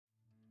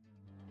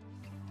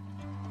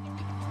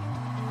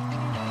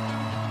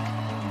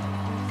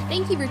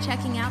Thank you for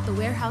checking out the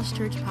Warehouse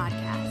Church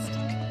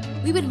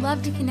podcast. We would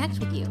love to connect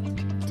with you.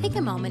 Take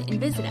a moment and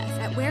visit us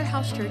at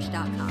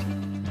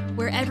warehousechurch.com.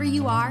 Wherever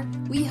you are,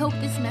 we hope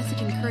this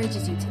message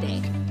encourages you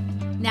today.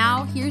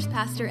 Now, here's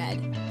Pastor Ed.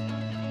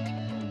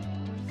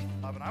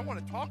 And I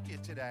want to talk to you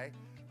today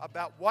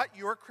about what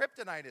your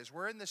kryptonite is.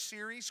 We're in this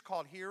series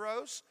called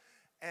Heroes.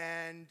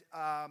 And,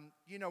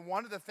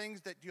 one of the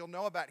things that you'll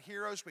know about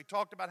heroes, we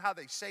talked about how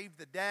they save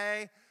the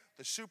day,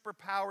 the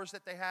superpowers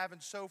that they have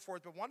and so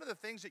forth. But one of the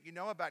things that you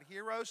know about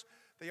heroes,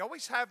 they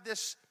always have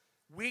this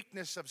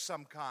weakness of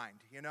some kind.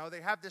 You know,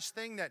 they have this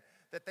thing that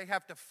they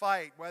have to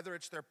fight, whether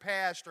it's their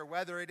past or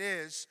whether it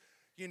is,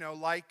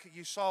 like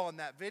you saw in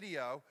that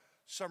video,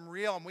 some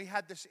real, and we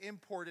had this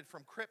imported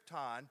from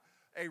Krypton,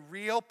 a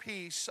real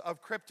piece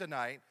of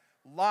kryptonite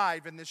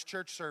live in this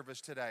church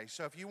service today.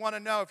 So if you want to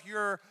know if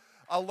you're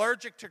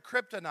allergic to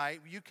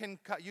kryptonite, you can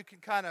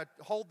kind of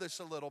hold this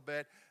a little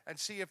bit and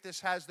see if this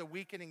has the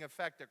weakening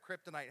effect that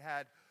kryptonite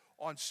had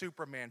on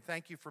Superman.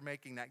 Thank you for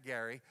making that,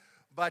 Gary.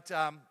 But,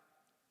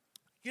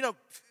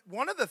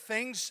 one of the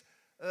things,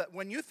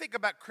 when you think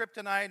about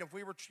kryptonite, if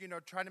we were,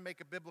 trying to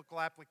make a biblical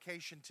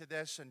application to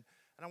this, and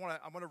I want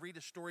to read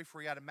a story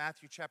for you out of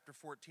Matthew chapter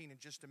 14 in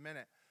just a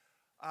minute.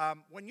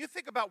 When you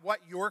think about what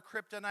your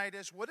kryptonite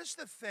is, what is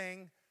the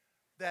thing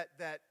that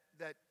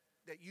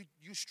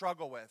you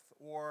struggle with,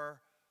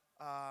 or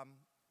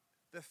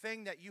the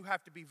thing that you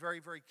have to be very,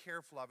 very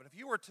careful of? And if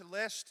you were to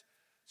list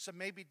some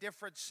maybe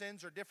different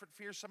sins or different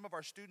fears, some of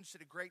our students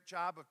did a great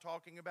job of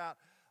talking about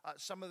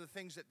some of the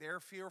things that they're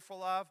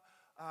fearful of.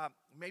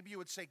 Maybe you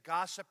would say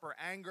gossip or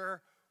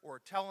anger or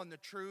telling the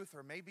truth,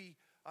 or maybe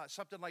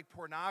something like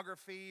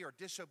pornography or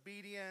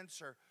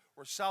disobedience or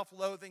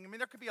self-loathing. I mean,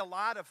 there could be a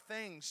lot of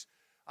things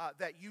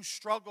that you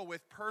struggle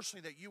with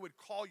personally that you would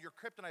call your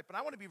kryptonite. But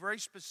I want to be very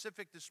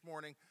specific this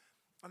morning,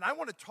 and I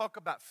want to talk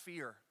about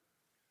fear.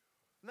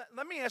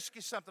 Let me ask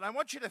you something. I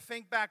want you to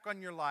think back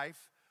on your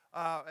life,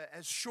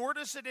 as short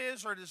as it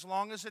is or as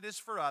long as it is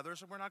for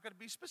others. And we're not going to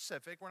be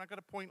specific. We're not going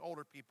to point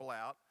older people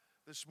out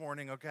this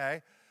morning,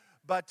 okay?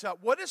 But I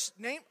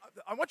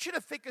want you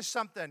to think of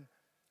something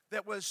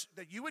that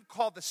you would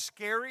call the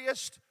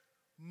scariest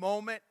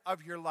moment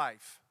of your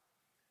life.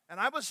 And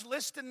I was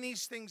listing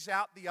these things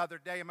out the other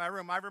day in my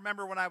room. I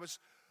remember when I was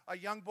a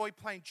young boy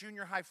playing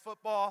junior high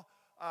football.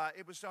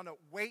 It was on a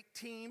weight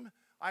team.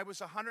 I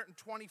was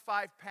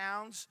 125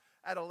 pounds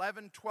at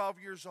 11, 12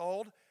 years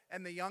old.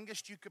 And the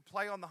youngest you could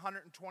play on the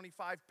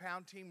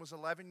 125-pound team was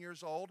 11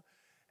 years old.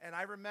 And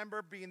I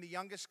remember being the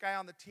youngest guy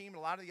on the team. A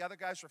lot of the other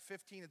guys were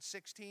 15 and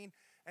 16.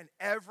 And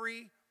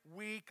every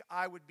week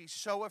I would be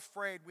so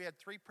afraid. We had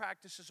 3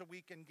 practices a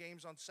week and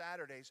games on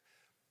Saturdays.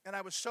 And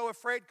I was so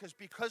afraid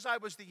because I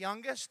was the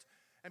youngest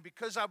and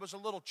because I was a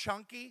little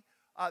chunky,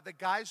 the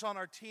guys on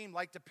our team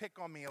liked to pick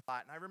on me a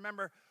lot. And I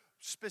remember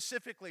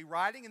specifically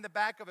riding in the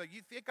back of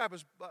you think I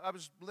was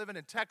living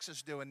in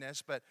Texas doing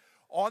this, but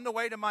on the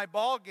way to my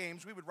ball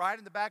games, we would ride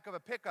in the back of a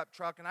pickup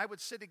truck, and I would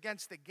sit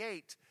against the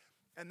gate,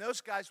 and those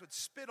guys would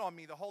spit on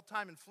me the whole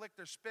time and flick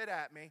their spit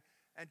at me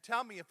and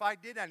tell me if I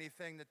did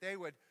anything that they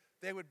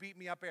would beat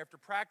me up after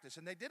practice.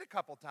 And they did a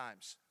couple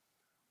times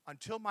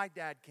until my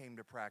dad came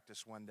to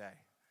practice one day.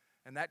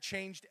 And that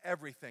changed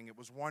everything. It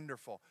was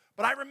wonderful.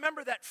 But I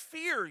remember that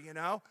fear,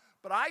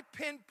 But I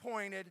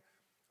pinpointed,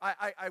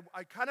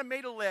 I kind of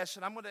made a list,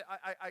 and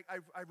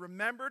I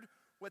remembered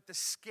what the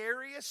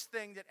scariest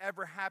thing that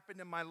ever happened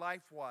in my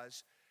life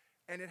was.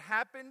 And it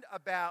happened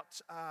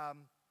about, I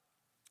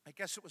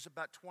guess it was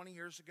about 20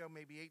 years ago,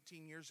 maybe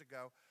 18 years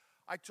ago.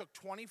 I took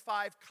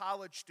 25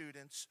 college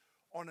students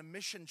on a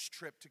missions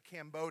trip to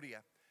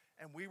Cambodia.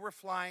 And we were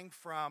flying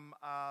from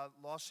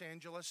Los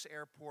Angeles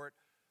Airport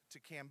to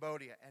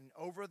Cambodia. And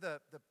over the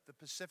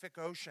Pacific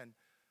Ocean,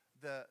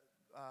 the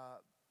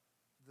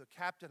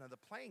captain of the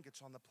plane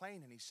gets on the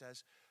plane and he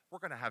says, "We're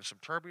going to have some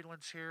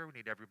turbulence here. We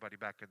need everybody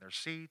back in their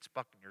seats,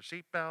 buckling your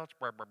seatbelts,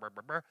 blah, blah, blah,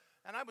 blah, blah."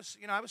 And I was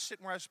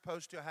sitting where I was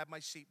supposed to. I had my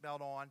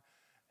seatbelt on,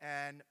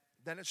 and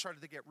then it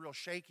started to get real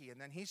shaky. And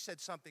then he said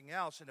something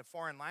else in a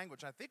foreign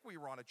language. I think we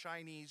were on a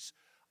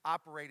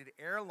Chinese-operated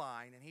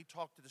airline, and he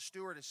talked to the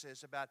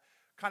stewardesses about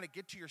kind of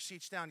get to your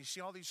seats down. You see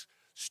all these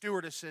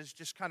stewardesses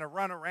just kind of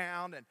run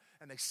around, and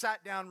they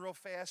sat down real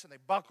fast, and they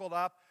buckled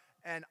up.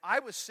 And I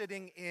was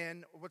sitting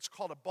in what's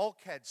called a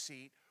bulkhead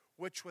seat,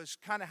 which was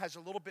kind of has a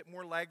little bit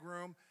more leg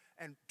room,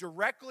 and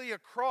directly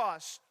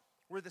across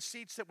were the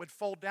seats that would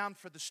fold down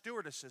for the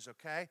stewardesses,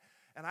 okay?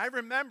 And I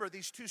remember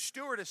these 2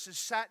 stewardesses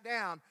sat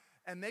down,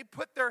 and they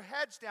put their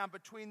heads down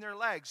between their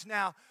legs.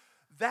 Now,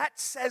 that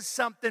says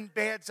something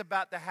bad's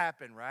about to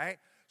happen, right?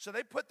 So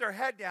they put their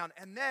head down,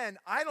 and then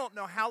I don't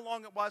know how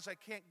long it was. I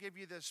can't give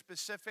you the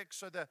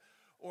specifics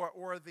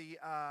or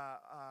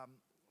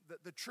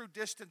the true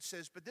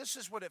distances, but this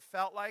is what it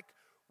felt like.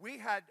 We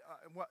had,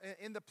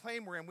 in the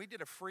plane we're in, we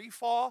did a free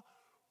fall,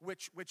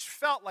 which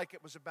felt like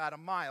it was about a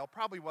mile.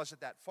 Probably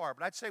wasn't that far,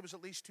 but I'd say it was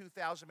at least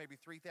 2,000, maybe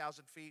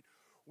 3,000 feet.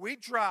 We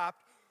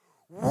dropped,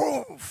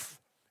 woof,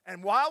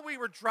 and while we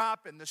were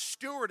dropping, the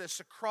stewardess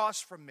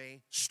across from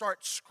me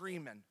starts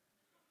screaming.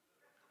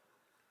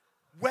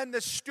 When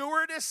the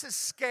stewardess is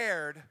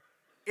scared,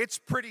 it's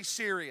pretty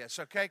serious,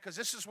 okay? Because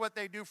this is what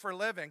they do for a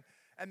living.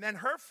 And then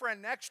her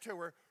friend next to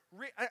her,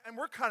 and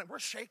we're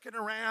shaking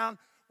around,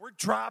 we're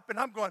dropping.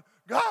 I'm going,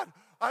 God,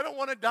 I don't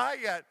want to die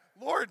yet.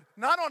 Lord,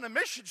 not on a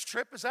missions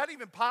trip. Is that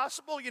even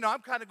possible?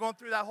 I'm kind of going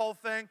through that whole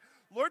thing.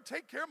 Lord,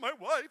 take care of my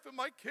wife and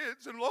my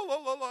kids and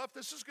if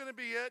this is going to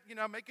be it,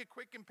 make it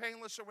quick and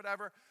painless or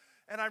whatever.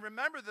 And I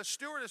remember the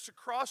stewardess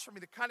across from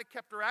me that kind of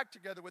kept her act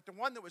together with the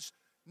one that was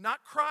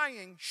not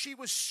crying, she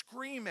was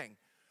screaming.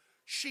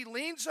 She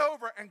leans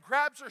over and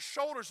grabs her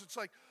shoulders. It's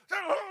like,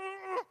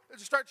 and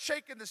starts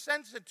shaking the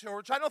sense into her,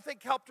 which I don't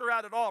think helped her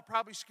out at all.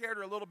 Probably scared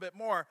her a little bit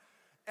more.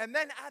 And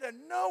then out of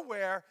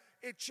nowhere,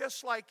 it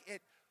just like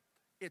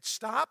it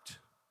stopped,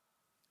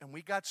 and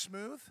we got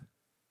smooth,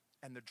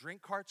 and the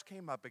drink carts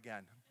came up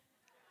again.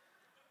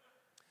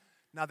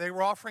 Now, they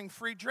were offering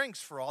free drinks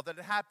for all that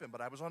had happened,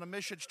 but I was on a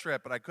missions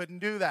trip, and I couldn't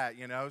do that,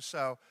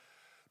 so.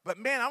 But,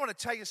 man, I want to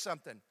tell you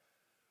something.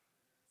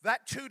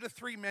 That 2 to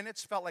 3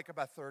 minutes felt like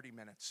about 30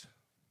 minutes,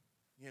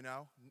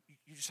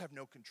 You just have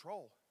no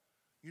control.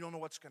 You don't know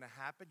what's going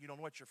to happen. You don't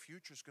know what your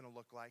future is going to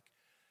look like.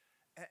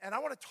 And I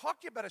want to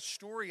talk to you about a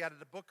story out of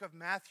the book of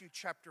Matthew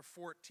chapter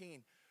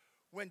 14.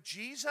 When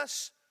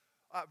Jesus,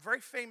 a very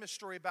famous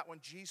story about when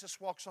Jesus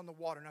walks on the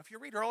water. Now, if you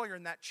read earlier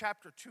in that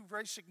chapter, 2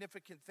 very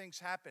significant things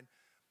happen.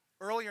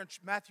 Earlier in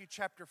Matthew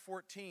chapter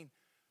 14,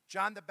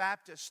 John the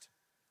Baptist,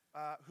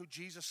 who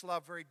Jesus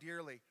loved very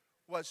dearly,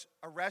 was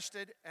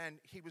arrested and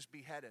he was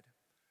beheaded.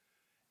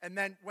 And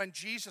then when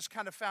Jesus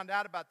kind of found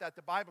out about that,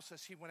 the Bible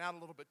says he went out a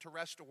little bit to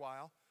rest a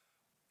while.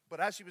 But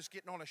as he was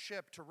getting on a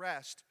ship to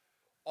rest,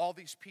 all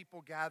these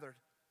people gathered.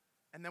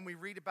 And then we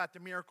read about the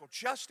miracle.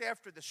 Just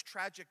after this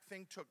tragic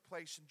thing took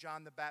place in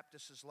John the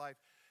Baptist's life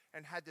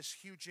and had this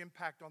huge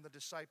impact on the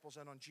disciples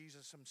and on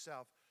Jesus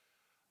himself,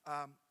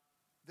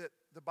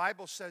 the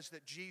Bible says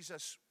that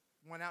Jesus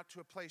went out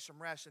to a place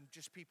of rest and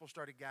just people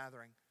started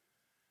gathering.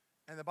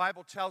 And the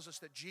Bible tells us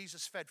that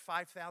Jesus fed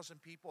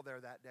 5,000 people there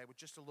that day with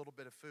just a little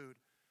bit of food.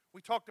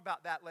 We talked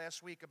about that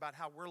last week, about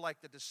how we're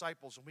like the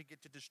disciples and we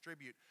get to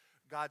distribute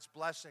God's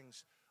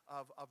blessings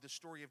of the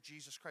story of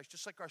Jesus Christ,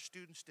 just like our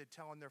students did,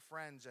 telling their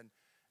friends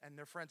and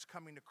their friends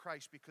coming to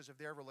Christ because of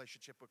their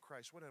relationship with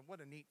Christ.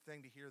 What a neat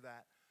thing to hear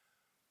that.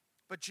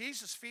 But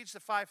Jesus feeds the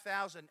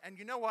 5,000, and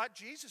you know what?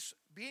 Jesus,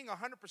 being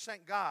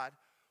 100% God,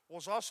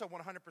 was also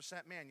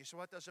 100% man. You say,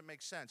 well, that doesn't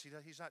make sense.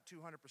 He's not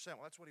 200%. Well,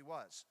 that's what he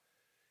was.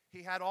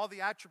 He had all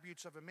the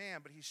attributes of a man,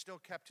 but he still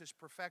kept his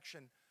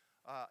perfection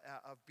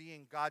of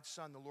being God's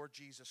Son, the Lord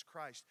Jesus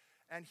Christ.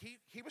 And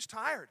he was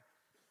tired.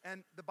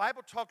 And the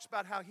Bible talks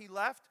about how he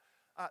left.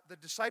 The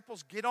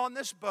disciples get on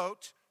this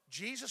boat.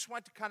 Jesus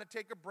went to kind of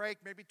take a break,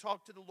 maybe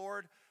talk to the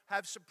Lord,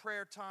 have some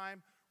prayer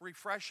time,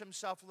 refresh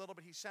himself a little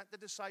bit. He sent the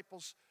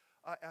disciples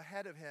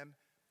ahead of him.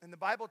 And the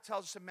Bible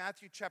tells us in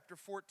Matthew chapter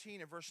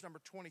 14 and verse number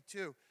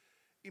 22,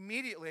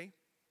 immediately,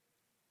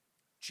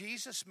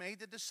 Jesus made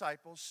the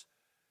disciples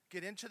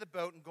get into the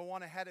boat and go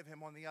on ahead of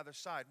him on the other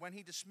side.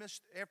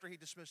 After he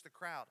dismissed the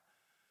crowd.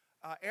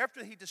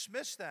 After he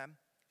dismissed them,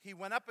 he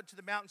went up into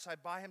the mountainside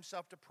by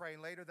himself to pray,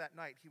 and later that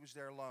night he was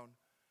there alone.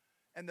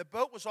 And the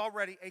boat was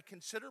already a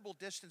considerable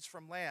distance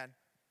from land,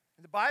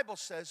 and the Bible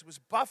says it was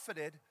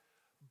buffeted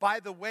by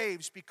the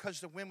waves because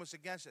the wind was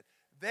against it.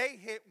 They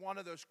hit one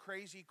of those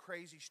crazy,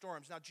 crazy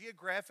storms. Now,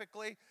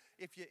 geographically,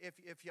 if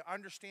you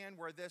understand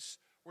where this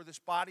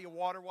body of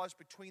water was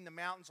between the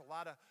mountains, a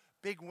lot of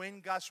big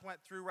wind gusts went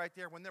through right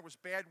there. When there was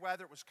bad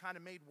weather, it was kind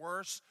of made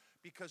worse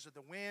because of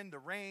the wind, the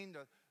rain,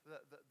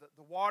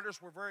 the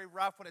waters were very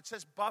rough. When it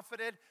says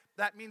buffeted,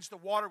 that means the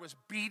water was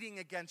beating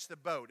against the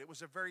boat. It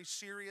was a very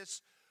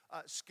serious,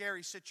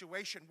 scary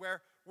situation where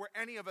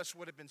any of us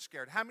would have been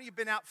scared. How many of you have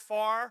been out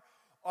far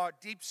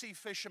deep sea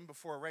fishing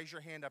before? Raise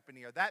your hand up in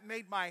the air. That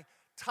made my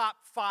top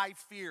 5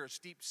 fears,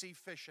 deep sea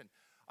fishing.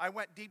 I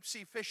went deep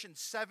sea fishing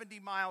 70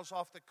 miles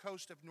off the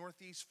coast of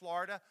northeast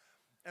Florida.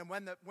 And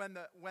when the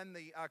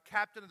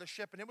captain of the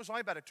ship, and it was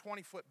only about a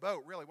 20-foot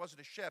boat, really, it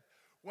wasn't a ship.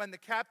 When the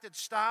captain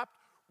stopped,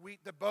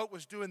 the boat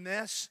was doing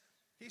this.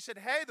 He said,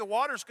 hey, the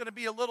water's going to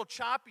be a little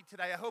choppy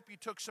today. I hope you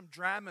took some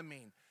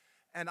Dramamine.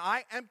 And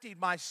I emptied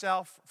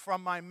myself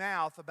from my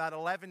mouth about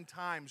 11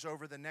 times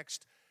over the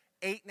next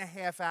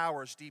 8.5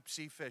 hours deep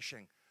sea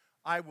fishing.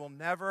 I will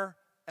never,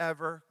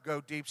 ever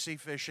go deep sea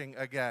fishing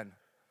again.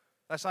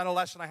 That's not a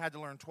lesson I had to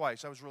learn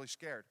twice. I was really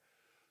scared.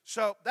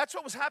 So that's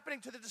what was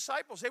happening to the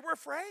disciples. They were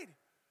afraid.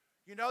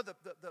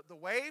 The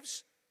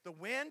waves, the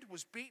wind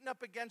was beating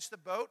up against the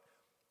boat.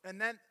 And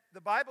then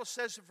the Bible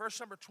says in verse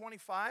number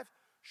 25,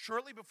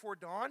 shortly before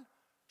dawn,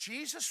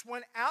 Jesus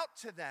went out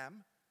to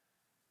them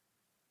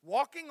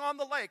walking on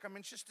the lake. I mean,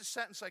 it's just a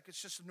sentence like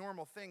it's just a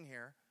normal thing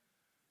here.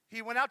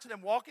 He went out to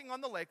them walking on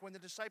the lake. When the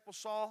disciples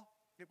saw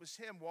it was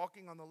him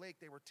walking on the lake,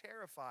 they were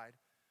terrified.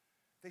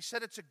 They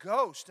said, it's a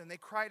ghost, and they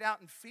cried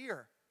out in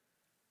fear.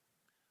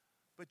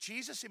 But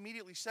Jesus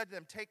immediately said to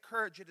them, take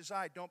courage, it is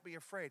I, don't be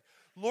afraid.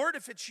 Lord,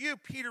 if it's you,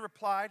 Peter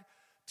replied,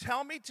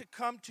 tell me to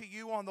come to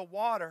you on the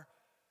water.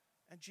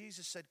 And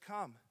Jesus said,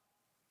 come.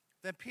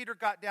 Then Peter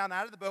got down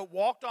out of the boat,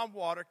 walked on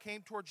water,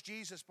 came towards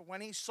Jesus. But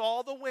when he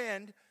saw the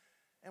wind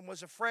and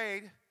was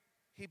afraid,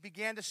 he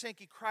began to sink.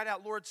 He cried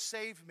out, "Lord,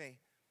 save me."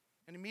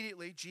 And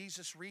immediately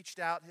Jesus reached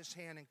out his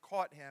hand and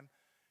caught him.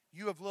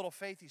 "You of little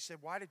faith," he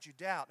said, "why did you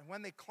doubt?" And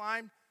when they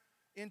climbed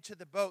into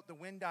the boat, the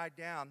wind died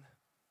down.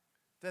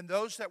 Then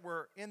those that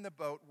were in the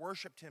boat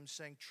worshiped him,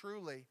 saying,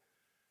 "Truly,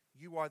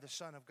 you are the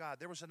Son of God."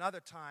 There was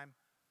another time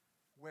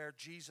where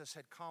Jesus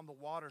had calmed the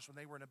waters when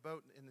they were in a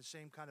boat in the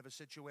same kind of a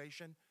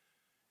situation.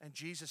 And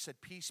Jesus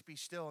said, "Peace, be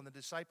still." And the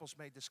disciples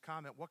made this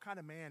comment, "What kind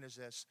of man is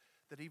this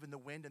that even the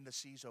wind and the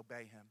seas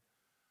obey him?"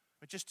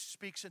 It just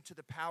speaks into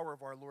the power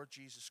of our Lord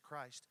Jesus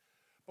Christ.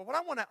 But what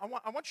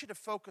I want you to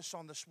focus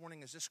on this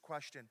morning is this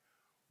question.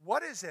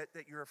 What is it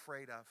that you're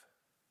afraid of?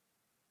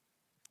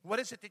 What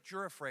is it that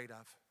you're afraid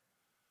of?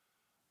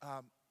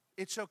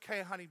 It's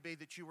okay, honeybee,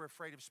 that you were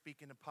afraid of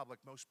speaking in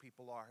public. Most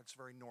people are. It's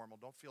very normal.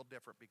 Don't feel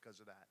different because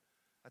of that.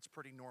 That's a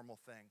pretty normal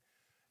thing.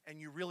 And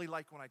you really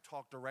like when I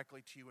talk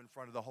directly to you in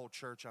front of the whole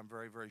church. I'm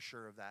very, very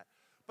sure of that.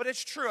 But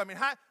it's true. I mean,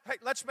 hey,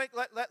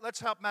 let's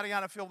help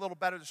Mariana feel a little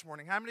better this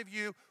morning. How many of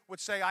you would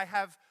say, "I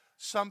have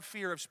some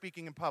fear of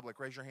speaking in public"?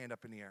 Raise your hand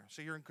up in the air.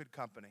 So you're in good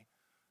company.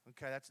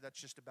 Okay, that's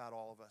just about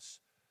all of us.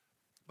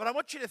 But I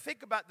want you to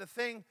think about the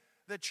thing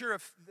that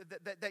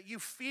you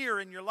fear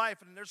in your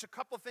life. And there's a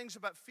couple of things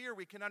about fear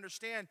we can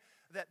understand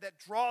that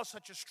draw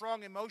such a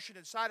strong emotion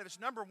inside of us.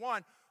 Number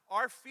one,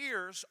 our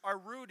fears are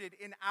rooted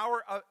in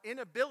our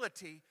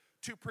inability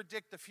to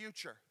predict the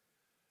future.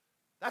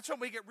 That's when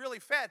we get really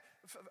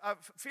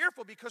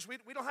fearful because we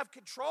don't have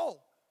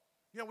control.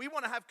 You know, we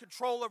want to have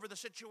control over the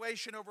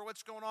situation, over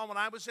what's going on. When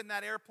I was in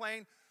that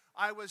airplane,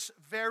 I was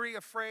very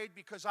afraid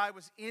because I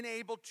was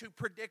unable to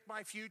predict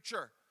my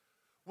future.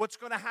 What's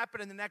going to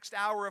happen in the next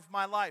hour of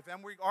my life?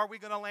 Are we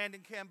going to land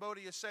in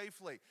Cambodia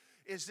safely?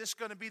 Is this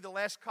going to be the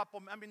last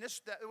couple? I mean,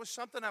 it was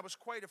something I was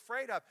quite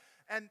afraid of.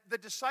 And the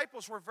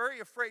disciples were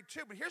very afraid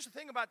too. But here's the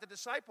thing about the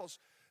disciples.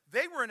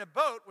 They were in a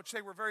boat, which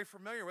they were very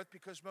familiar with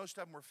because most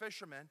of them were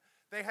fishermen.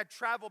 They had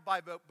traveled by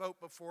boat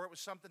before. It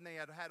was something they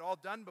had all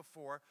done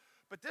before.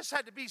 But this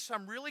had to be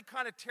some really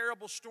kind of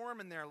terrible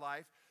storm in their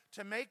life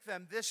to make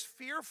them this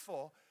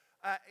fearful,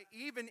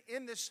 even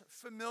in this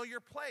familiar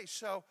place.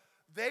 So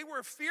they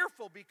were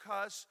fearful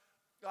because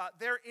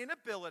their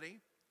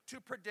inability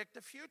to predict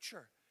the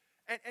future.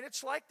 And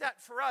it's like that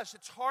for us.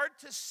 It's hard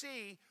to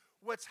see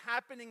what's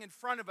happening in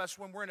front of us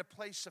when we're in a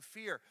place of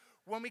fear.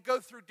 When we go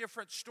through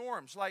different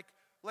storms, like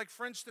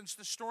for instance,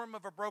 the storm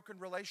of a broken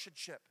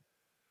relationship.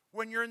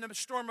 When you're in the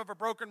storm of a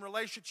broken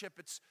relationship,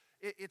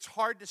 it's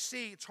hard to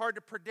see, it's hard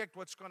to predict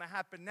what's going to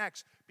happen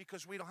next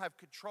because we don't have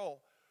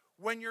control.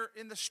 When you're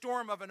in the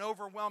storm of an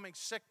overwhelming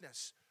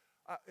sickness,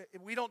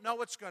 we don't know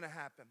what's going to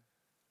happen.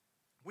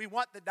 We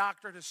want the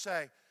doctor to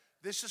say,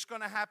 "This is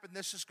going to happen,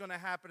 this is going to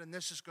happen, and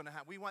this is going to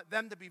happen." We want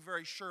them to be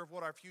very sure of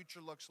what our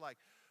future looks like.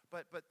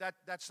 But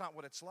that's not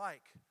what it's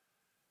like.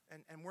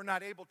 And we're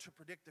not able to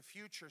predict the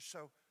future,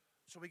 so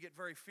we get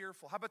very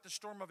fearful. How about the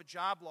storm of a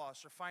job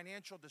loss or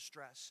financial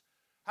distress?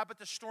 How about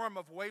the storm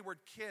of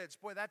wayward kids?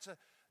 Boy, that's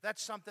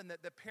something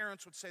that the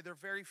parents would say they're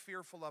very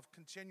fearful of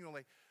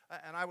continually.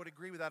 And I would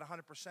agree with that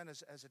 100%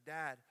 as a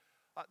dad.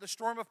 The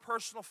storm of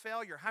personal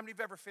failure. How many of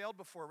you have ever failed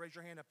before? Raise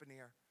your hand up in the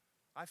air.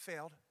 I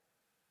failed.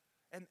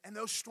 And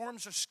those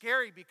storms are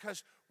scary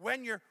because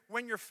when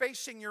you're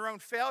facing your own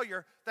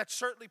failure, that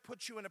certainly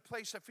puts you in a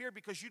place of fear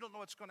because you don't know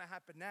what's going to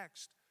happen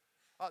next.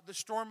 The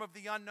storm of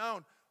the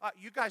unknown.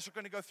 You guys are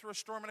going to go through a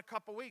storm in a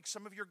couple weeks.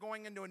 Some of you are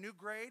going into a new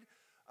grade.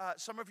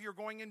 Some of you are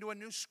going into a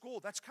new school.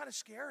 That's kind of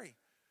scary.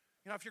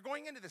 You know, if you're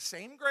going into the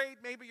same grade,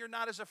 maybe you're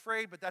not as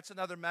afraid, but that's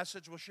another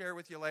message we'll share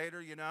with you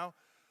later, you know.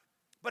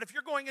 But if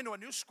you're going into a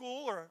new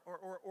school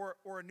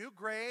or a new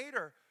grade,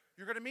 or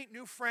you're going to meet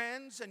new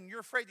friends and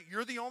you're afraid that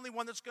you're the only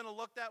one that's going to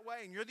look that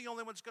way and you're the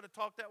only one that's going to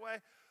talk that way.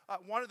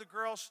 One of the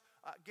girls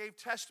gave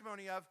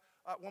testimony of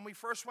when we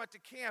first went to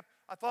camp,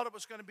 I thought it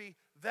was going to be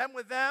them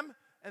with them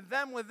and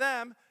them with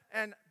them.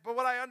 But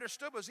what I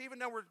understood was even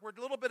though we're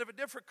a little bit of a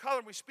different color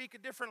and we speak a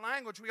different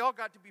language, we all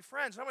got to be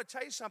friends. And I'm going to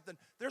tell you something.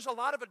 There's a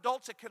lot of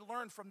adults that can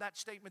learn from that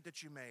statement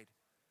that you made.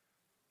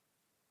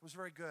 It was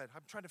very good.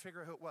 I'm trying to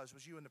figure out who it was. It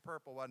was you in the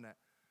purple, wasn't it?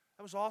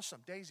 That was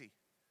awesome. Daisy.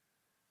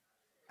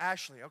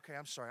 Ashley. Okay,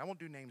 I'm sorry. I won't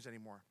do names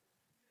anymore.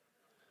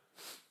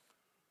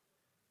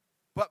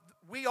 But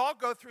we all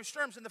go through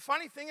storms. And the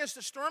funny thing is,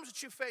 the storms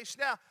that you face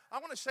now, I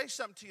want to say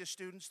something to you,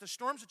 students. The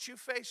storms that you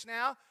face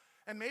now,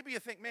 and maybe you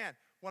think, man,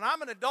 when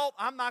I'm an adult,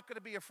 I'm not going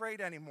to be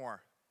afraid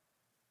anymore.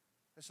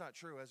 That's not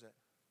true, is it?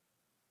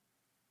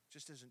 It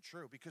just isn't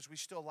true because we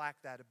still lack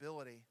that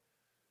ability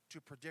to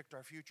predict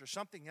our future.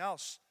 Something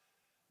else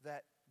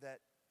that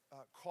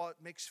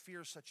makes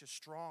fear such a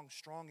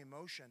strong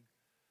emotion.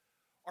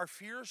 Our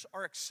fears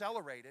are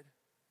accelerated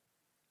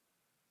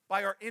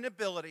by our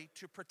inability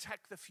to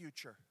protect the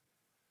future.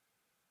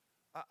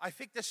 I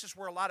think this is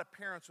where a lot of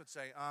parents would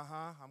say,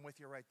 I'm with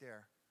you right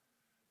there,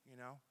 you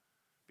know.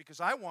 Because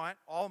I want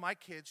all my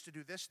kids to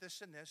do this,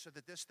 this, and this, so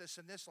that this,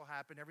 and this will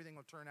happen. Everything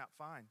will turn out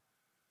fine.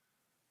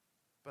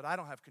 But I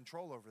don't have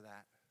control over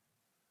that.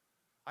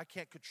 I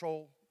can't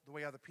control the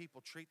way other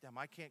people treat them.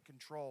 I can't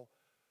control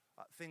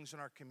things in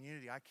our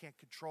community. I can't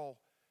control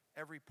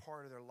every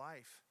part of their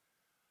life.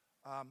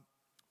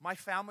 My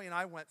family and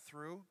I went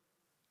through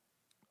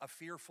a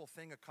fearful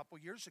thing a couple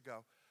years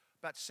ago.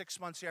 About 6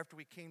 months after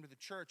we came to the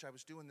church, I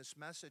was doing this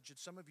message, and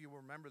some of you will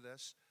remember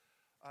this.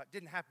 It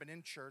didn't happen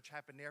in church,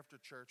 happened after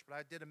church, but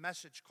I did a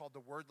message called the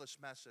Wordless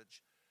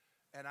Message.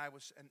 And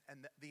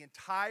the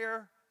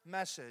entire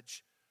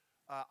message,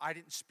 I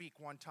didn't speak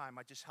one time.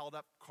 I just held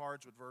up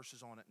cards with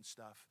verses on it and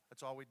stuff.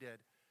 That's all we did.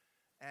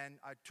 And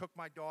I took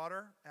my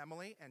daughter,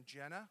 Emily, and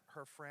Jenna,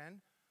 her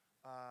friend,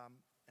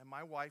 and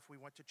my wife. We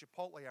went to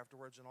Chipotle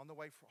afterwards, and on the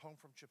way home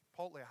from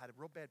Chipotle, I had a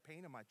real bad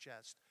pain in my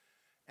chest.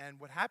 And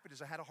what happened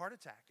is I had a heart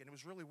attack, and it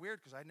was really weird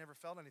because I'd never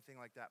felt anything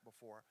like that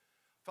before.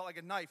 Felt like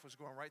a knife was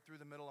going right through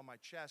the middle of my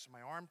chest.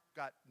 My arm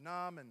got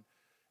numb and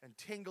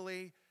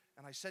tingly,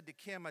 and I said to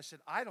Kim, I said,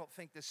 I don't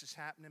think this is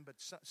happening, but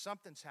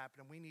something's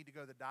happening. We need to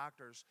go to the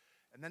doctors.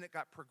 And then it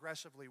got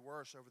progressively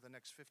worse over the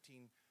next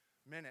 15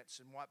 minutes.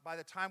 And by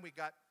the time we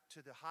got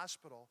to the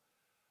hospital,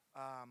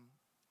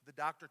 the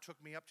doctor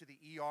took me up to the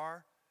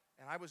ER,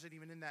 and I wasn't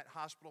even in that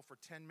hospital for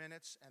 10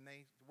 minutes. And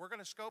we're going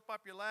to scope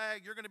up your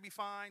leg. You're going to be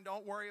fine.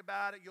 Don't worry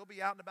about it. You'll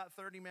be out in about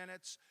 30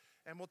 minutes,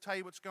 and we'll tell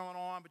you what's going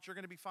on, but you're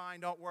going to be fine.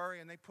 Don't worry.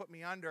 And they put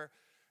me under.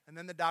 And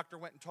then the doctor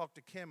went and talked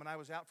to Kim, and I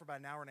was out for about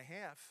an hour and a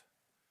half.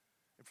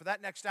 And for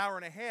that next hour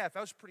and a half,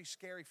 that was pretty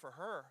scary for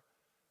her,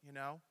 you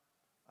know.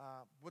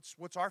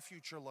 What's our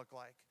future look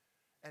like?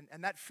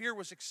 And that fear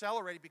was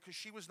accelerated because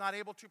she was not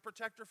able to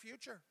protect her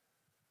future.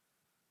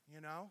 You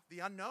know, the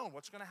unknown,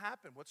 what's going to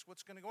happen? What's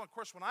going to go on? Of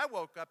course, when I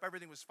woke up,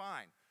 everything was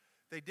fine.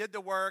 They did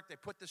the work. They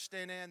put the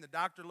stent in. The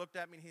doctor looked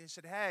at me and he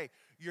said, hey,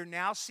 you're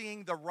now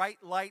seeing the right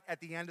light at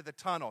the end of the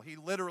tunnel. He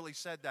literally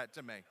said that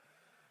to me,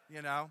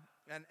 you know.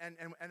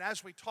 And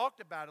as we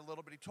talked about it a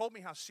little bit, he told me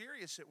how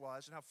serious it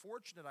was and how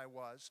fortunate I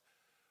was.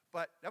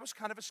 But that was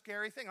kind of a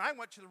scary thing. I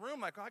went to the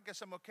room like, oh, I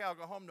guess I'm okay. I'll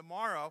go home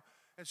tomorrow.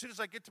 And as soon as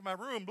I get to my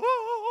room,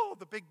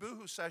 the big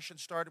boohoo session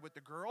started with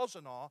the girls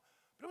and all.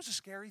 But it was a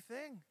scary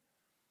thing.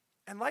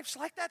 And life's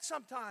like that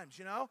sometimes,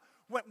 you know,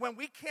 when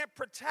we can't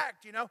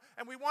protect, you know,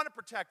 and we want to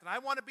protect, and I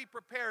want to be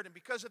prepared. And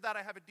because of that,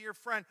 I have a dear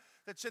friend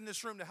that's in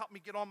this room to help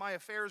me get all my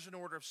affairs in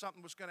order if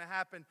something was going to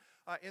happen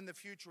in the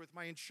future with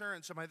my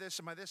insurance, am I this,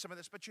 am I this, am I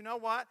this. But you know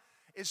what?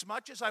 As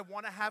much as I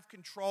want to have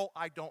control,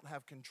 I don't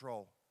have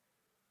control.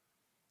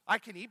 I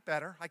can eat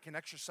better. I can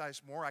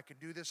exercise more. I can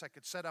do this. I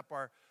could set up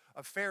our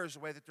affairs the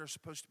way that they're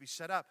supposed to be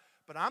set up.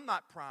 But I'm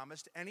not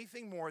promised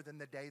anything more than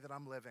the day that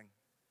I'm living.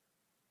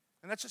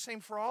 And that's the same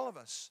for all of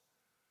us.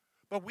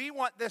 But we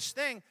want this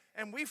thing,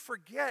 and we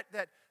forget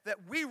that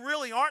we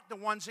really aren't the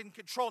ones in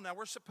control. Now,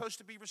 we're supposed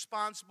to be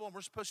responsible, and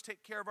we're supposed to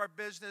take care of our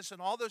business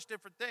and all those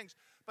different things.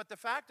 But the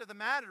fact of the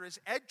matter is,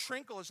 Ed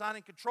Trinkle is not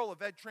in control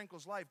of Ed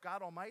Trinkle's life.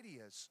 God Almighty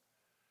is.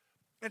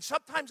 And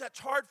sometimes that's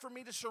hard for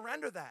me to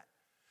surrender that.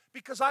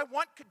 Because I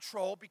want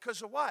control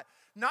because of what?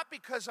 Not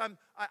because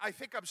I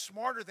think I'm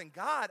smarter than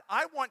God.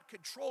 I want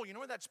control. You know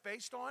what that's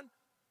based on?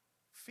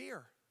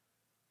 Fear.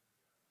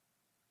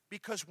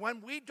 Because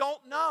when we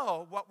don't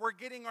know what we're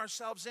getting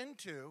ourselves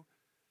into,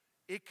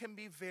 it can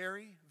be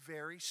very,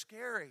 very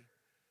scary.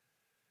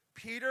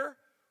 Peter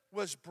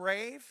was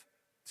brave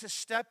to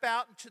step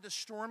out into the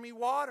stormy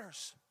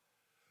waters.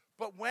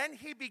 But when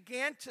he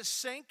began to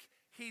sink,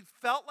 he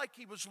felt like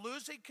he was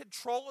losing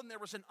control and there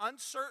was an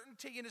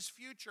uncertainty in his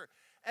future.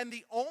 And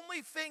the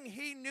only thing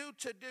he knew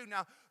to do,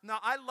 now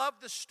I love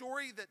the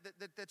story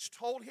that's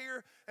told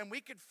here, and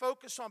we could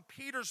focus on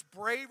Peter's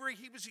bravery.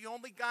 He was the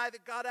only guy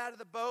that got out of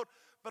the boat.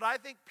 But I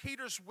think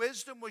Peter's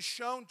wisdom was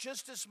shown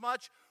just as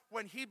much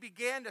when he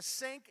began to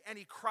sink and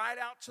he cried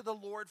out to the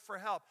Lord for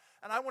help.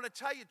 And I want to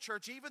tell you,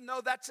 church, even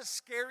though that's a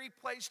scary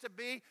place to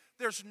be,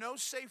 there's no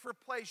safer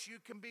place you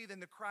can be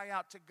than to cry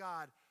out to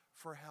God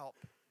for help.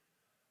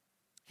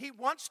 He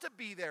wants to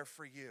be there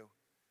for you.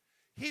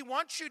 He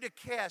wants you to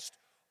cast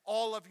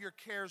all of your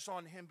cares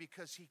on him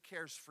because he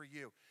cares for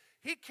you.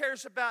 He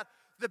cares about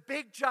the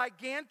big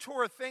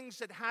gigantor things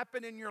that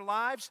happen in your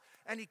lives,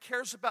 and he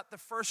cares about the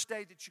first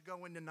day that you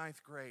go into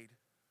ninth grade.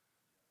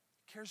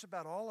 He cares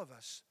about all of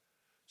us.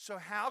 So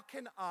how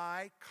can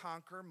I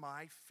conquer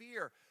my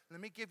fear?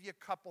 Let me give you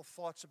a couple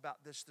thoughts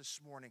about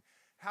this morning.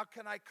 How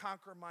can I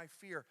conquer my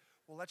fear?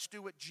 Well, let's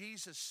do what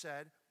Jesus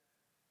said.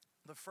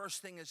 The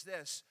first thing is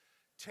this: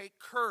 take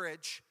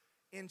courage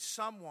in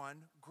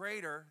someone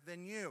greater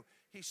than you.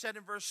 He said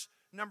in verse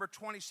number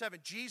 27,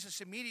 Jesus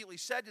immediately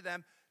said to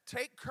them,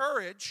 take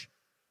courage,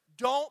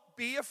 don't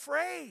be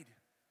afraid.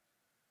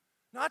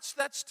 Now,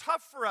 that's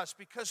tough for us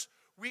because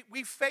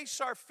we face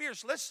our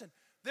fears. Listen,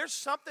 there's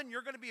something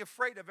you're going to be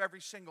afraid of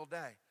every single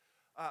day.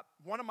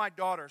 One of my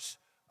daughters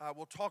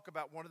will talk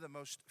about one of the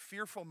most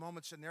fearful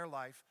moments in their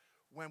life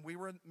when we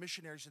were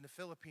missionaries in the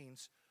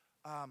Philippines.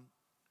 I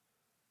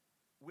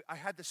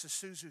had this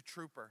Isuzu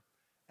Trooper,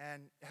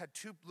 and it had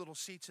two little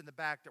seats in the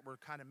back that were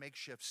kind of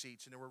makeshift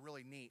seats, and they were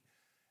really neat.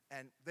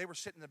 And they were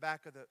sitting in the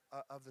back of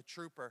the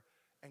Trooper,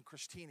 and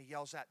Christina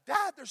yells out,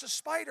 Dad, there's a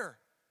spider.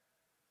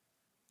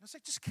 I was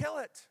like, just kill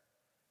it.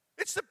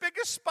 It's the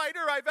biggest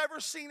spider I've ever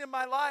seen in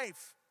my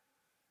life.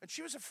 And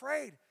she was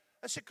afraid.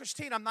 I said,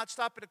 Christine, I'm not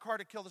stopping the car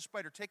to kill the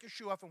spider. Take your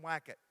shoe off and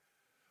whack it.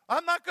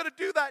 I'm not going to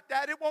do that,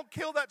 Dad. It won't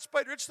kill that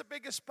spider. It's the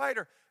biggest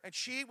spider. And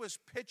she was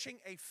pitching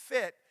a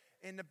fit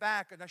in the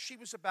back. And now she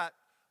was about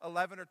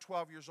 11 or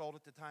 12 years old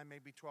at the time,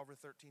 maybe 12 or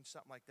 13,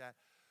 something like that.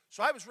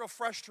 So I was real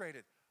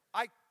frustrated.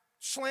 I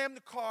slammed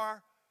the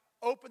car,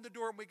 opened the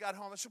door, and we got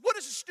home. I said, what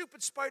is the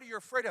stupid spider you're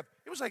afraid of?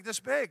 It was like this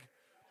big.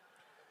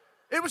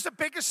 It was the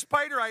biggest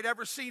spider I'd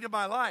ever seen in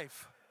my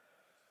life.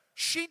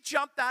 She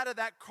jumped out of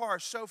that car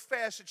so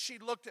fast that she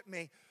looked at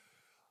me.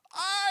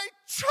 I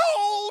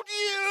told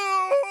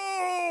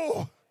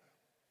you!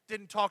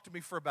 Didn't talk to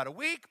me for about a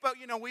week, but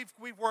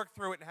we've worked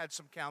through it and had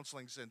some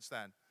counseling since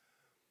then.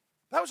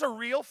 That was a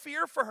real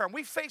fear for her. And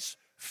we face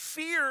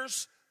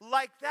fears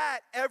like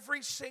that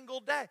every single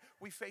day.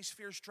 We face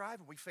fears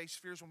driving. We face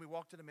fears when we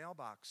walk to the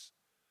mailbox.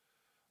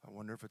 I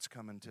wonder if it's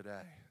coming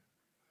today.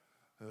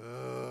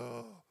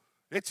 Oh,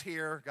 it's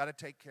here. Got to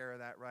take care of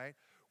that, right?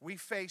 We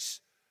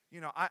face,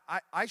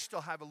 I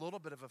still have a little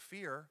bit of a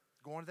fear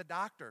going to the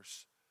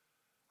doctors.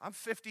 I'm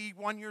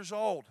 51 years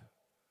old.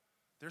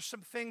 There's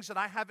some things that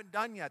I haven't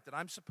done yet that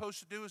I'm supposed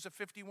to do as a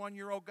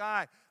 51-year-old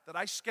guy that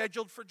I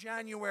scheduled for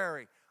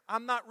January.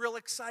 I'm not real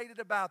excited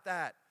about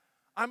that.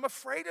 I'm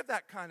afraid of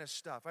that kind of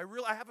stuff.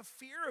 I have a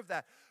fear of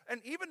that.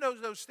 And even though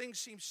those things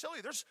seem silly,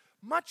 there's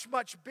much,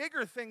 much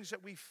bigger things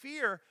that we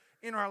fear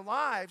in our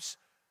lives.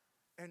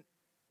 And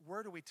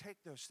where do we take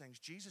those things?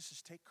 Jesus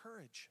says, take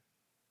courage.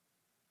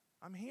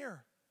 I'm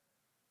here.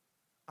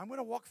 I'm going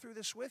to walk through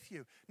this with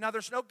you. Now,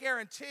 there's no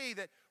guarantee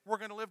that we're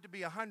going to live to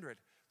be 100.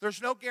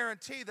 There's no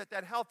guarantee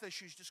that health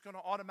issue is just going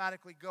to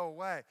automatically go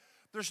away.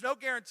 There's no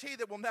guarantee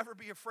that we'll never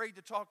be afraid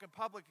to talk in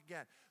public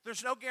again.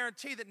 There's no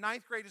guarantee that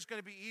 9th grade is going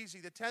to be easy,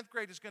 that 10th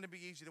grade is going to be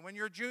easy, that when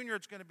you're a junior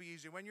it's going to be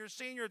easy, when you're a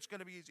senior it's going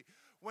to be easy.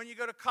 When you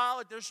go to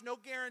college, there's no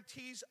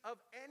guarantees of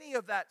any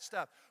of that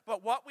stuff.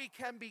 But what we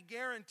can be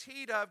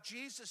guaranteed of,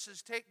 Jesus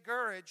says, take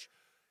courage,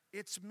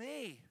 it's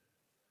me.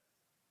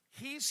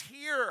 He's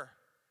here.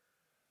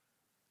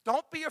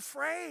 Don't be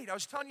afraid. I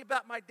was telling you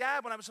about my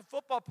dad when I was a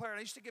football player, and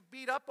I used to get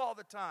beat up all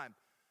the time.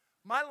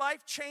 My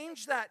life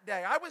changed that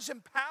day. I was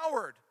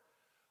empowered.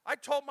 I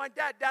told my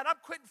dad, Dad, I'm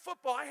quitting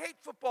football. I hate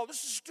football.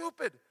 This is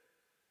stupid.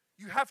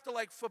 You have to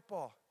like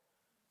football.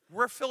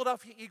 We're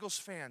Philadelphia Eagles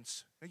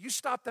fans. Now, you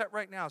stop that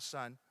right now,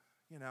 son.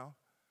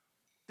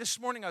 This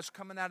morning I was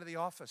coming out of the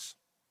office.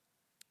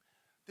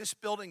 This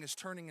building is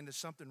turning into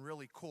something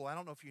really cool. I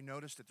don't know if you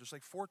noticed it. There's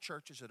like 4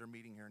 churches that are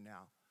meeting here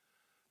now.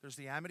 There's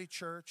the Amity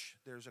Church.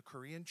 There's a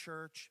Korean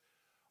church.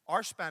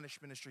 Our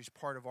Spanish ministry is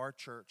part of our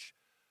church.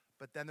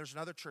 But then there's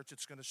another church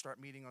that's going to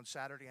start meeting on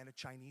Saturday, and a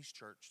Chinese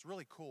church. It's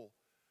really cool.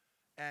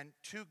 And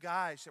 2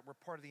 guys that were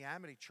part of the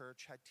Amity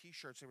Church had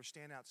T-shirts. They were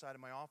standing outside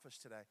of my office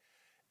today.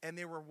 And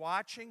they were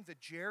watching the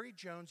Jerry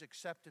Jones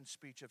acceptance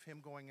speech of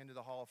him going into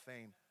the Hall of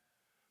Fame.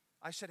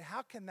 I said,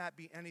 how can that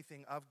be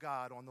anything of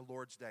God on the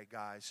Lord's Day,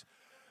 guys?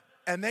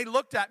 And they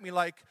looked at me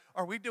like,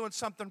 are we doing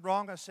something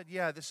wrong? I said,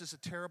 yeah, this is a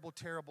terrible,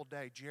 terrible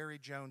day. Jerry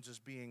Jones is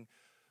being,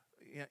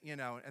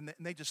 and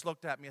they just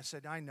looked at me. I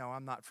said, I know,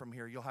 I'm not from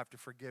here. You'll have to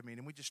forgive me.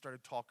 And we just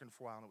started talking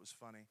for a while, and it was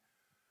funny.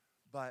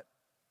 But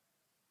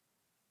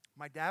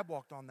my dad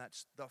walked on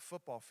the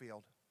football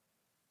field.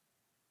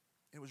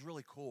 It was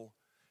really cool.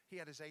 He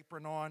had his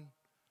apron on,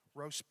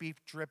 roast beef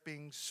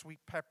drippings, sweet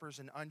peppers,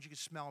 and onions. You could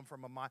smell them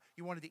from a mile.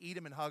 You wanted to eat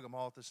them and hug them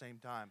all at the same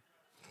time.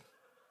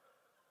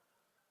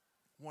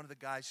 One of the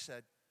guys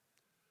said,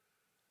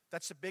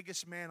 that's the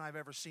biggest man I've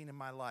ever seen in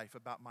my life,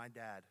 about my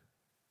dad.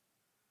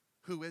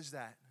 Who is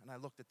that? And I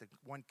looked at the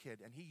one kid,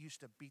 and he used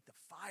to beat the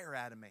fire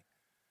out of me.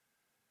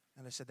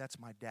 And I said, that's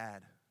my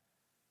dad.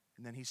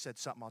 And then he said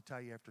something I'll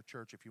tell you after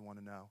church if you want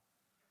to know.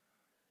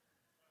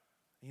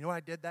 You know what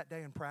I did that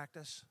day in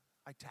practice?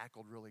 I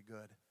tackled really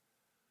good.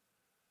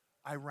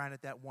 I ran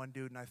at that one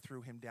dude, and I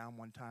threw him down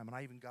one time, and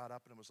I even got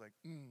up and it was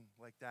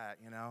like that,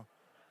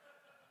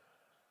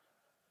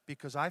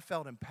 Because I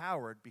felt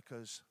empowered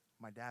because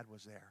my dad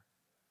was there.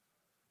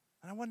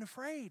 And I wasn't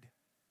afraid.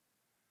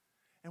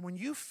 And when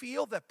you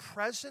feel the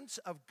presence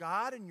of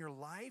God in your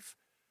life,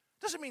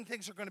 doesn't mean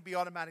things are going to be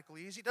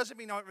automatically easy. Doesn't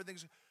mean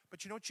everything's,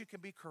 but you know what? You can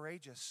be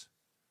courageous.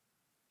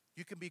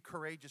 You can be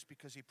courageous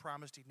because he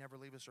promised he'd never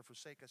leave us or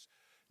forsake us.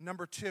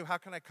 Number 2, how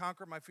can I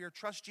conquer my fear?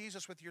 Trust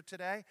Jesus with your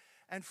today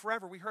and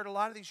forever. We heard a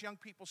lot of these young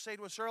people say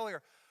to us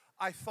earlier,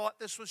 I thought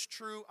this was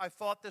true,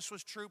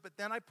 but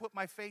then I put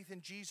my faith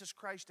in Jesus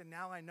Christ, and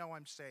now I know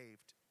I'm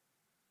saved.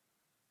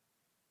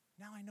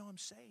 Now I know I'm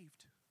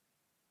saved.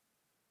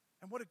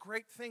 And what a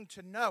great thing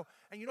to know.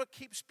 And you know what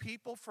keeps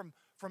people from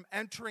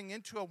entering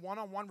into a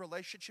one-on-one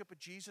relationship with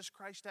Jesus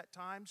Christ at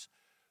times?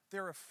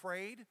 They're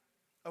afraid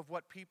of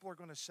what people are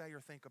going to say or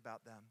think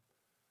about them.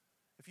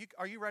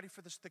 Are you ready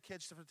for the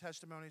kids for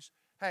testimonies?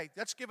 Hey,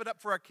 let's give it up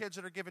for our kids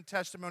that are giving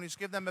testimonies.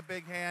 Give them a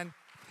big hand.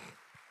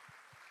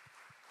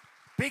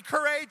 Be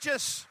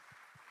courageous.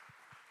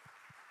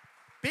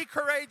 Be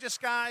courageous,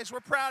 guys. We're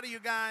proud of you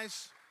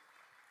guys.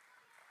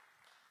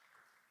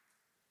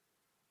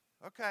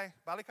 Okay,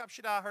 Bali Kap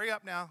Shida, hurry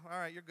up now. All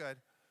right, you're good.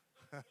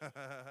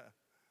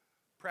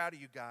 Proud of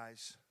you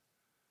guys.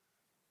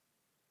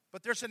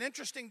 But there's an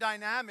interesting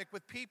dynamic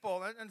with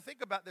people, and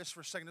think about this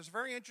for a second. There's a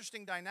very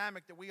interesting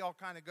dynamic that we all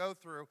kind of go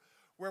through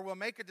where we'll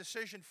make a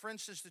decision, for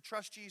instance, to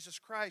trust Jesus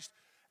Christ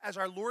as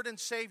our Lord and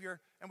Savior,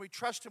 and we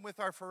trust Him with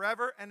our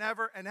forever and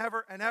ever and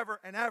ever and ever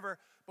and ever.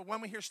 But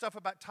when we hear stuff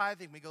about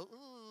tithing, we go,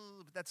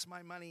 ooh, that's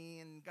my money,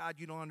 and God,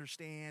 you don't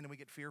understand, and we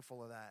get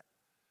fearful of that.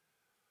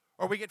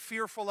 Or we get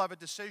fearful of a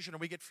decision, or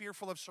we get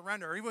fearful of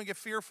surrender, or even we get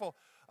fearful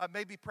of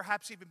maybe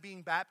perhaps even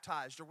being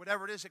baptized, or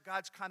whatever it is that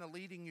God's kind of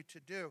leading you to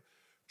do.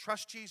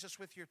 Trust Jesus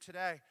with you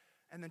today,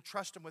 and then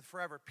trust Him with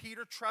forever.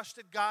 Peter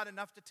trusted God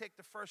enough to take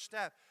the first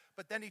step,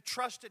 but then he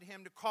trusted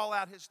Him to call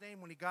out His name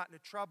when he got into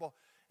trouble.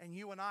 And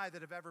you and I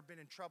that have ever been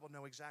in trouble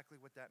know exactly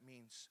what that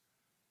means.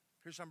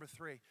 Here's number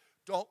 3.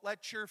 Don't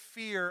let your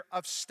fear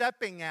of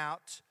stepping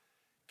out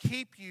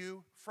keep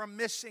you from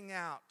missing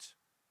out.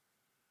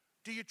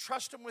 Do you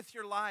trust Him with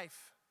your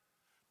life?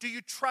 Do you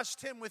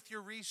trust Him with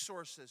your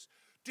resources?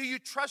 Do you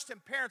trust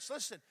Him? Parents,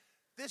 listen,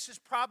 this is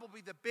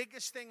probably the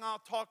biggest thing I'll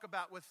talk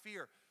about with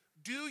fear.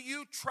 Do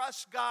you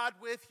trust God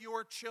with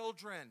your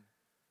children?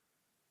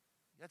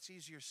 That's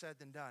easier said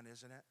than done,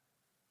 isn't it?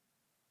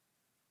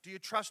 Do you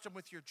trust Him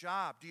with your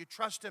job? Do you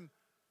trust Him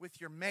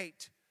with your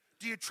mate?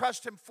 Do you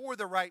trust Him for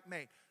the right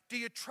mate? Do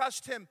you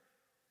trust Him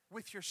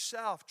with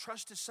yourself?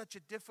 Trust is such a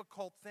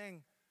difficult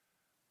thing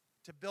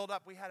to build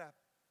up.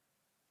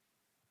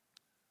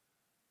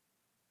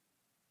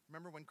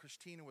 Remember when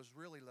Christina was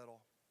really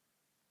little,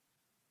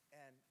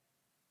 and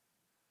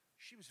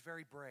she was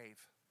very brave.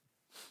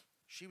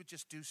 She would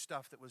just do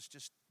stuff that was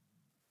just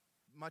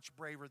much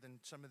braver than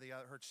some of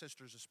her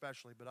sisters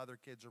especially, but other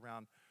kids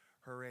around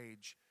her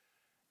age.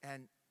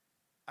 And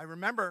I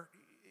remember,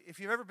 if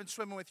you've ever been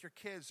swimming with your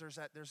kids, there's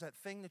that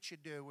thing that you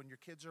do when your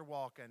kids are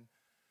walking.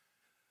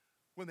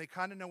 When they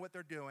kind of know what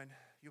they're doing,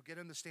 you'll get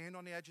them to stand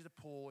on the edge of the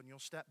pool, and you'll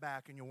step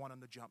back, and you'll want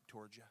them to jump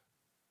towards you.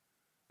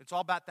 It's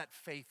all about that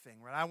faith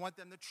thing, right? I want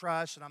them to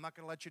trust, and I'm not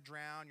going to let you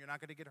drown. You're not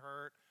going to get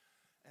hurt.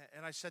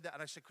 And I said that,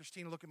 and I said,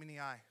 Christina, look at me in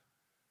the eye.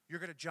 You're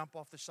going to jump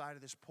off the side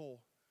of this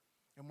pool.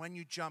 And when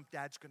you jump,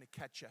 Dad's going to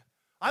catch you.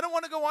 I don't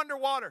want to go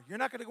underwater. You're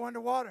not going to go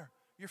underwater.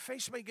 Your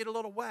face may get a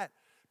little wet,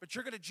 but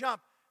you're going to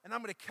jump, and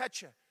I'm going to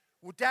catch you.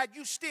 Well, Dad,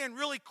 you stand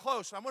really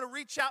close. I'm going to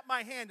reach out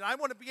my hand, and I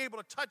want to be able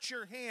to touch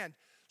your hand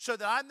so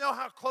that I know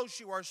how close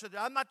you are, so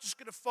that I'm not just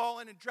going to fall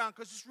in and drown,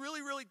 because it's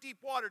really, really deep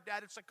water,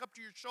 Dad. It's like up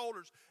to your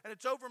shoulders, and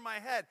it's over my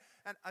head.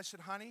 And I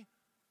said, honey,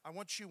 I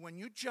want you, when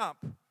you jump,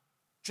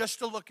 just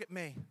to look at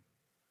me.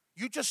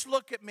 You just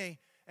look at me,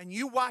 and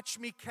you watch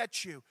me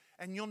catch you,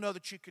 and you'll know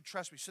that you could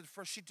trust me. So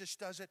first she just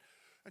does it,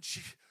 and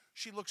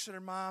she looks at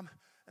her mom,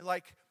 and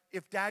like,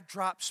 if Dad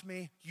drops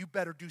me, you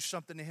better do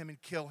something to him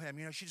and kill him.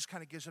 You know, she just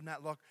kind of gives him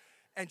that look.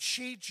 And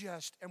she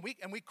just, and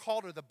we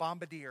called her the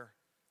Bombardier,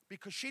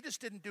 because she just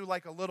didn't do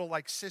like a little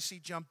like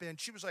sissy jump in.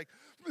 She was like,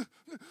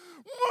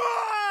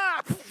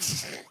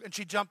 and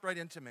she jumped right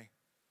into me.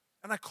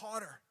 And I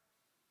caught her.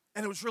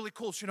 And it was really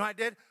cool. So you know what I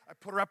did? I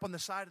put her up on the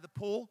side of the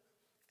pool,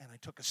 and I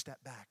took a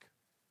step back.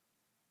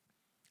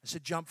 I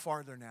said, jump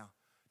farther now.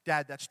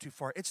 Dad, that's too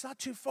far. It's not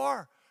too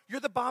far. You're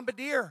the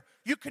Bombardier.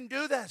 You can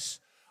do this.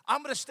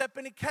 I'm going to step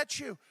in and catch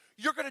you.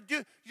 You're going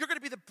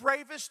to be the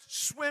bravest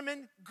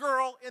swimming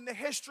girl in the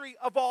history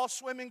of all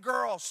swimming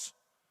girls.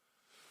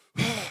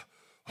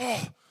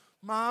 Oh,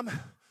 Mom,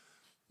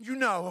 you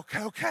know,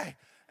 okay.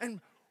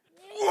 And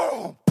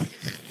whoa.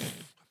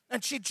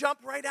 And she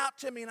jumped right out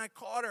to me, and I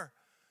caught her.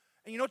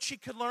 And you know what she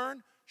could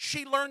learn?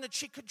 She learned that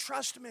she could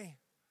trust me.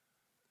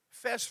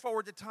 Fast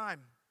forward to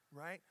time,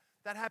 right?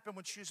 That happened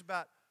when she was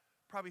about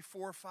probably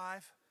 4 or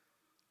 5.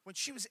 When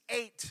she was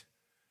 8,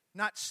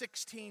 not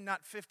 16,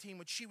 not 15,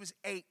 when she was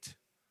 8,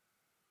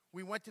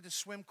 we went to the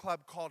swim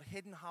club called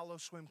Hidden Hollow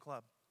Swim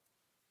Club.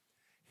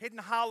 Hidden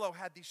Hollow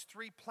had these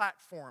 3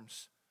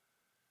 platforms.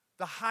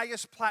 The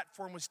highest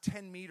platform was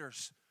 10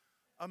 meters.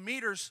 A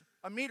meter's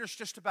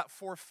just about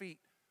 4 feet.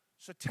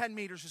 So 10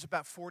 meters is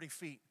about 40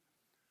 feet.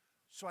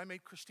 So I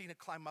made Christina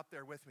climb up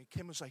there with me.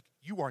 Kim was like,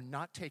 you are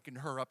not taking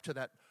her up to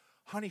that.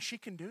 Honey, she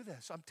can do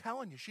this. I'm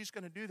telling you, she's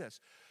going to do this.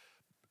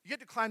 You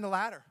had to climb the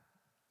ladder.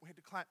 We had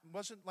to climb. It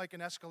wasn't like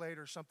an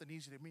escalator or something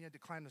easy. We had to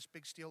climb this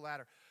big steel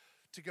ladder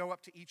to go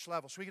up to each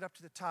level. So we get up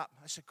to the top.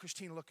 I said,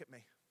 Christina, look at me.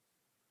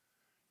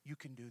 You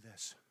can do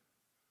this.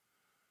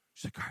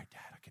 She's like, all right,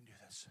 Dad, I can do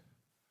this.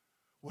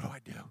 What do I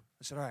do?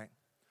 I said, all right.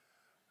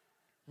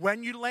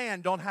 When you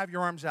land, don't have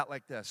your arms out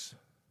like this,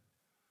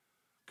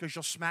 because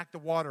you'll smack the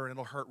water and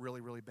it'll hurt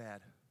really, really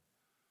bad.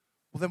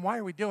 Well, then why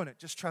are we doing it?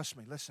 Just trust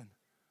me. Listen.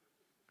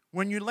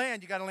 When you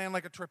land, you got to land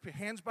like a torpedo.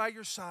 Hands by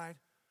your side.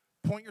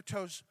 Point your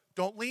toes.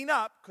 Don't lean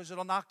up, because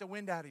it'll knock the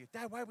wind out of you.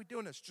 Dad, why are we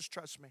doing this? Just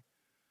trust me.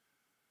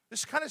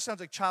 This kind of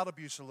sounds like child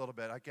abuse a little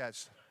bit, I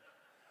guess.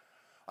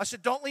 I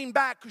said, don't lean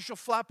back, because you'll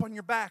flop on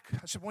your back.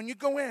 I said, when you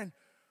go in,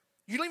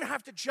 you don't even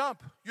have to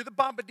jump. You're the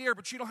Bombardier,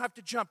 but you don't have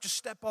to jump. Just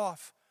step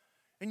off.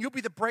 And you'll be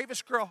the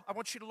bravest girl. I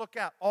want you to look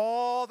out.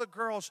 All the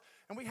girls,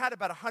 and we had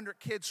about 100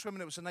 kids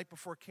swimming. It was the night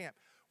before camp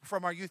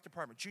from our youth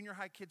department. Junior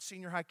high kids,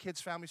 senior high kids,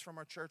 families from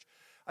our church.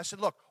 I said,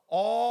 look,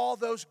 all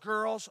those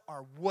girls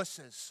are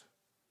wusses.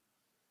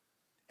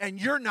 And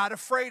you're not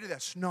afraid of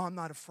this. No, I'm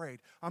not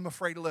afraid. I'm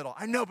afraid a little.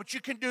 I know, but you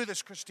can do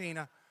this,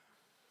 Christina.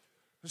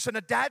 So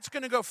now Dad's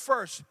going to go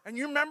first. And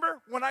you remember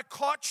when I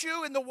caught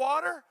you in the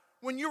water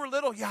when you were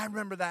little? Yeah, I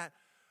remember that.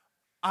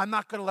 I'm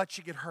not going to let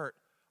you get hurt.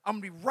 I'm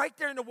going to be right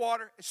there in the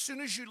water. As soon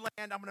as you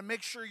land, I'm going to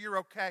make sure you're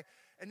okay.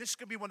 And this is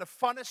going to be one of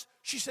the funnest.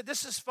 She said,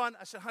 this is fun.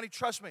 I said, honey,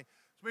 trust me. It's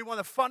going to be one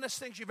of the funnest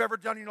things you've ever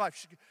done in your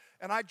life.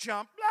 And I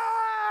jump.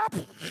 Half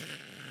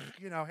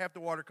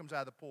the water comes out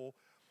of the pool.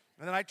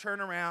 And then I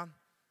turn around.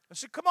 I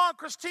said, come on,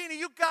 Christina,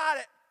 you got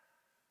it.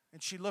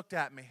 And she looked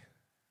at me.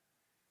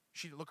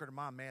 She didn't look at her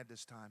mom mad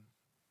this time.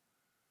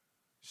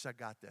 She said,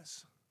 I got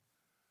this.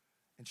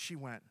 And she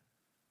went,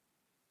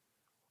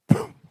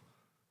 boom.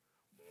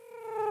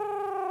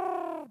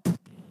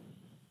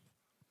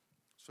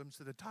 Swims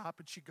to the top,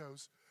 and she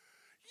goes,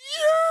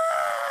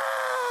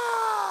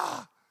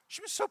 yeah!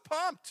 She was so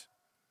pumped.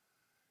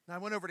 And I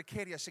went over to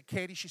Katie. I said,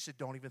 Katie, she said,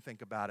 don't even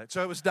think about it.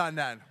 So it was done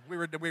then. We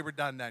were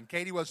done then.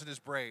 Katie wasn't as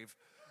brave.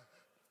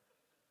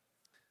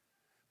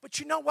 But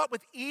you know what?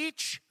 With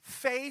each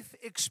faith,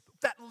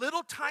 that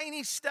little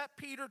tiny step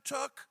Peter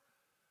took,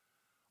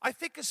 I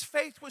think his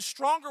faith was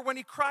stronger when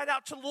he cried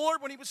out to the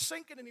Lord when he was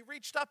sinking and he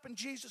reached up and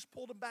Jesus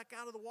pulled him back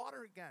out of the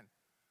water again.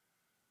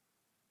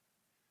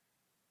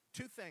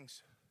 Two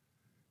things.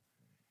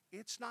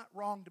 It's not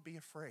wrong to be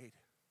afraid.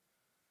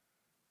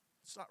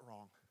 It's not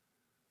wrong.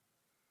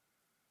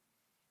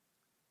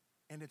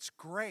 And it's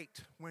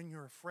great when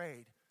you're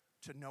afraid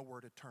to know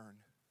where to turn.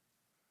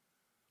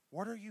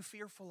 What are you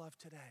fearful of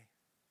today?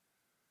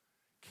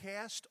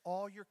 Cast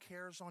all your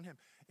cares on him.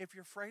 If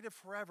you're afraid of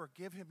forever,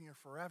 give him your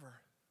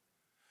forever.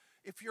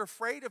 If you're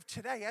afraid of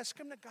today, ask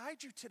him to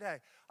guide you today.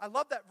 I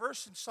love that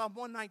verse in Psalm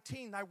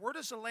 119. Thy word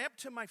is a lamp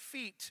to my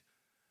feet,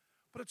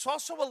 but it's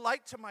also a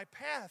light to my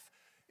path.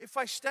 If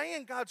I stay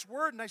in God's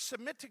word and I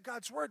submit to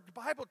God's word, the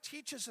Bible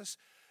teaches us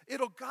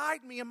it'll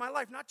guide me in my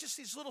life. Not just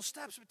these little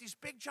steps, but these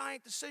big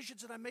giant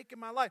decisions that I make in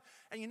my life.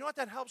 And you know what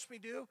that helps me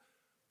do?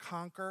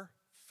 Conquer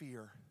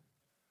fear.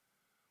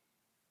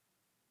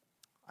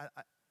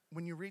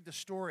 When you read the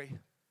story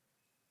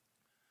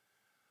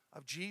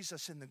of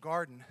Jesus in the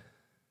garden,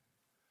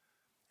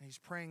 and he's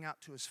praying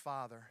out to his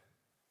Father,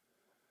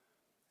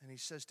 and he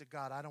says to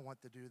God, I don't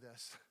want to do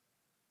this.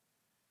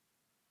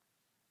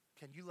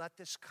 Can you let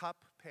this cup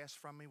pass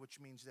from me? Which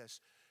means this.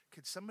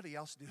 Could somebody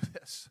else do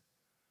this?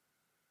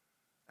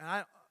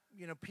 And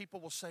people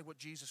will say what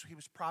Jesus, he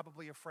was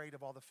probably afraid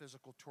of all the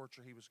physical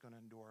torture he was going to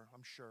endure,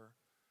 I'm sure.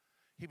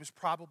 He was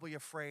probably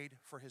afraid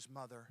for his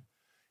mother.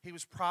 He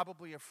was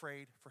probably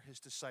afraid for his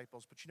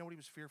disciples. But you know what he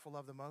was fearful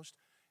of the most?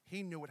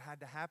 He knew it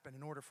had to happen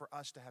in order for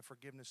us to have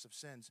forgiveness of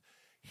sins.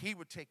 He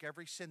would take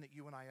every sin that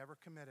you and I ever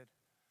committed.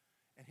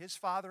 And his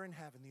Father in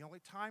heaven, the only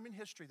time in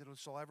history that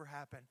this will ever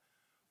happen,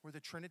 where the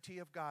Trinity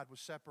of God was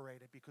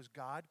separated because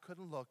God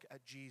couldn't look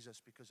at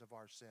Jesus because of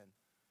our sin.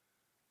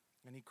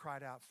 And he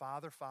cried out,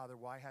 Father, Father,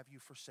 why have you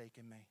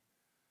forsaken me?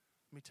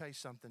 Let me tell you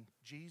something.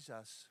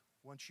 Jesus,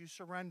 once you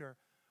surrender,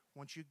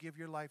 once you give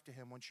your life to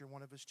him, once you're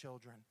one of his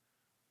children,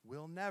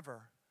 will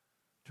never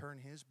turn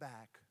his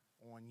back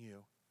on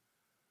you.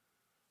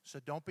 So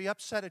don't be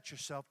upset at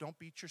yourself. Don't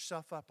beat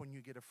yourself up when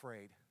you get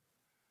afraid.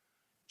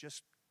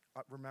 Just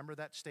remember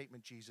that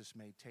statement Jesus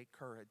made. Take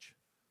courage.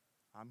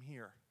 I'm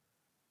here.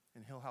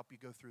 And he'll help you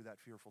go through that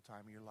fearful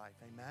time of your life.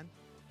 Amen?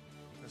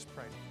 Let's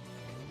pray.